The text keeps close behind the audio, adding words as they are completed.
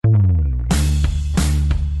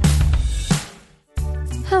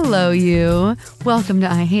Hello, you. Welcome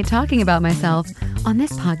to I Hate Talking About Myself. On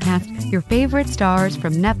this podcast, your favorite stars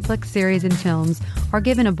from Netflix series and films are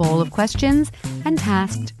given a bowl of questions and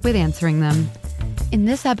tasked with answering them. In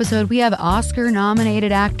this episode, we have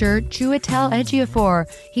Oscar-nominated actor Chiwetel Ejiofor.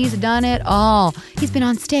 He's done it all. He's been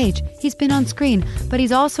on stage, he's been on screen, but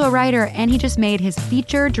he's also a writer, and he just made his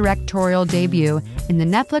feature directorial debut in the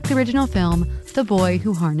Netflix original film, The Boy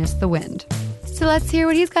Who Harnessed the Wind. So let's hear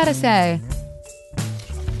what he's got to say.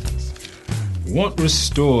 What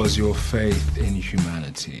restores your faith in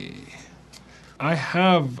humanity? I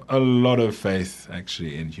have a lot of faith,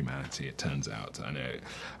 actually, in humanity, it turns out. I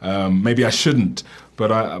know. Maybe I shouldn't, but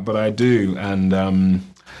I do. And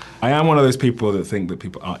I am one of those people that think that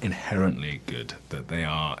people are inherently good, that they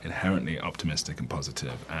are inherently optimistic and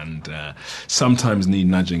positive, and sometimes need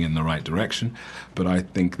nudging in the right direction. But I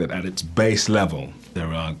think that at its base level,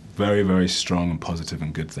 there are very, very strong and positive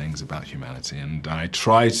and good things about humanity. And I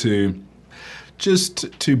try to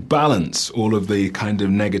just to balance all of the kind of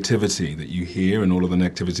negativity that you hear and all of the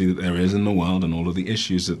negativity that there is in the world and all of the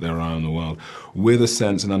issues that there are in the world with a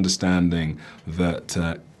sense and understanding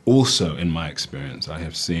that also, in my experience, I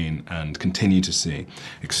have seen and continue to see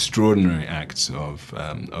extraordinary acts of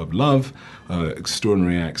love,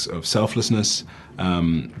 extraordinary acts of selflessness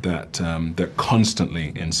that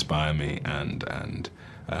constantly inspire me and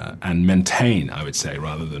maintain, I would say,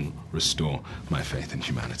 rather than restore my faith in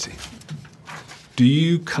humanity. Do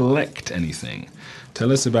you collect anything?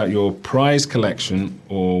 Tell us about your prize collection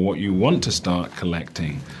or what you want to start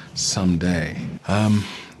collecting someday.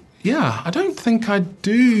 Yeah, I don't think I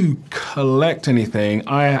do collect anything.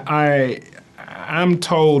 I am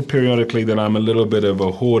told periodically that I'm a little bit of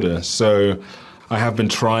a hoarder, so I have been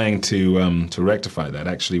trying to rectify that,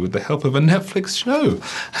 actually, with the help of a Netflix show,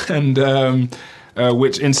 and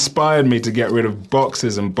which inspired me to get rid of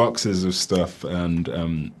boxes and boxes of stuff,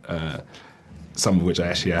 and some of which I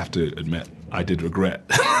actually have to admit I did regret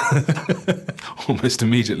almost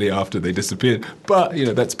immediately after they disappeared. But, you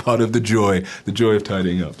know, that's part of the joy of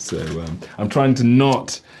tidying up. So I'm trying to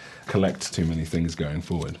not collect too many things going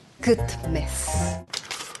forward. Goodness.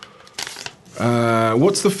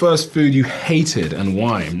 What's the first food you hated and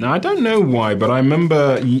why? Now, I don't know why, but I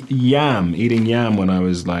remember eating yam when I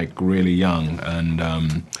was, like, really young,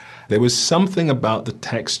 and there was something about the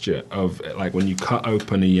texture of, like, when you cut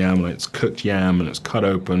open a yam, like it's cooked yam and it's cut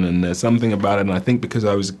open, and there's something about it. And I think because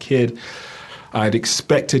I was a kid, I'd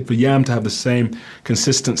expected for yam to have the same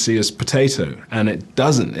consistency as potato, and it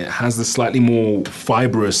doesn't. It has the slightly more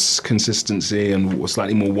fibrous consistency and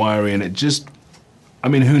slightly more wiry, and it just, I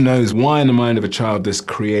mean, who knows why in the mind of a child this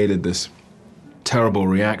created this terrible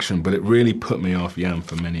reaction, but it really put me off yam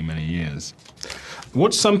for many, many years.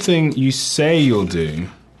 What's something you say you'll do,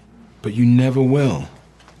 but you never will?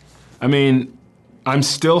 I mean, I'm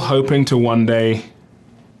still hoping to one day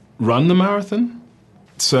run the marathon.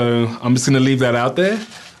 So I'm just going to leave that out there.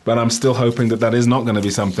 But I'm still hoping that that is not going to be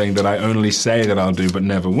something that I only say that I'll do but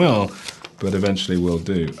never will, but eventually will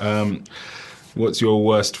do. What's your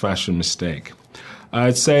worst fashion mistake?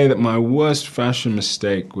 I'd say that my worst fashion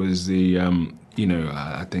mistake was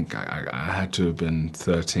I think I had to have been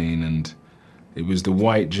 13, and it was the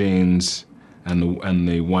white jeans and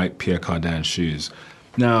the white Pierre Cardin shoes.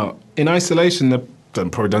 Now, in isolation, that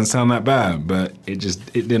probably doesn't sound that bad, but it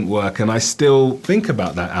didn't work. And I still think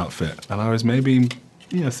about that outfit. And I was maybe,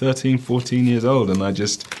 13, 14 years old, and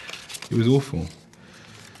it was awful.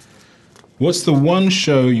 What's the one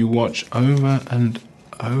show you watch over and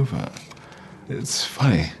over? It's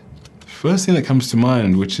funny. First thing that comes to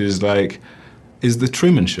mind, which is The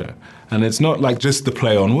Truman Show. And it's not like just the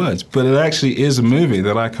play on words, but it actually is a movie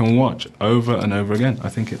that I can watch over and over again. I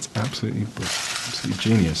think it's absolutely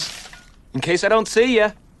genius. In case I don't see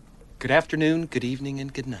you, good afternoon, good evening,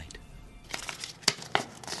 and good night.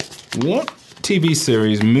 What TV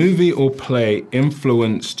series, movie, or play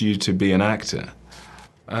influenced you to be an actor?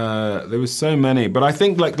 There was so many, but I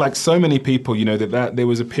think like so many people, that there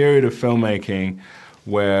was a period of filmmaking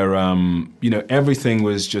where, everything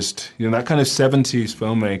was just, that kind of 70s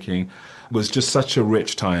filmmaking was just such a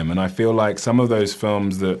rich time. And I feel like some of those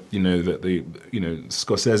films that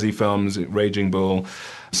Scorsese films, Raging Bull,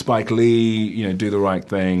 Spike Lee, Do the Right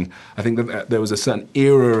Thing, I think that there was a certain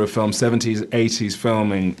era of film, 70s, 80s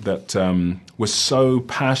filming that was so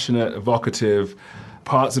passionate, evocative.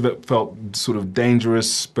 Parts of it felt sort of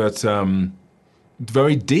dangerous, but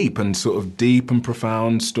very deep and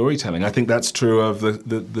profound storytelling. I think that's true of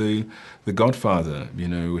the Godfather,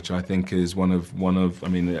 which I think is one of. I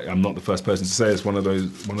mean, I'm not the first person to say it's one of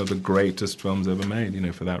the greatest films ever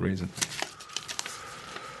made. For that reason.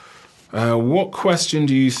 What question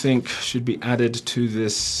do you think should be added to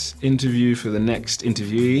this interview for the next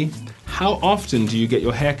interviewee? How often do you get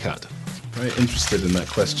your hair cut? Very interested in that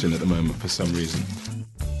question at the moment for some reason.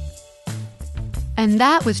 And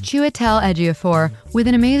that was Chiwetel Ejiofor with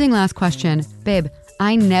an amazing last question. Babe,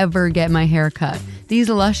 I never get my hair cut. These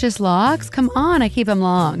luscious locks, come on, I keep them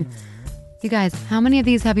long. You guys, how many of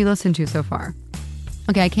these have you listened to so far?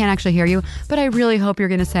 Okay, I can't actually hear you, but I really hope you're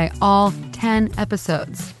going to say all 10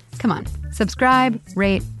 episodes. Come on, subscribe,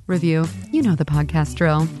 rate, review. You know the podcast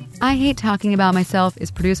drill. I Hate Talking About Myself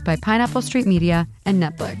is produced by Pineapple Street Media and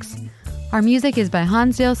Netflix. Our music is by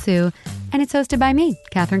Hansdale Sue, and it's hosted by me,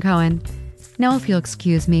 Catherine Cohen. Now, if you'll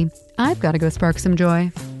excuse me, I've got to go spark some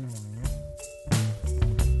joy.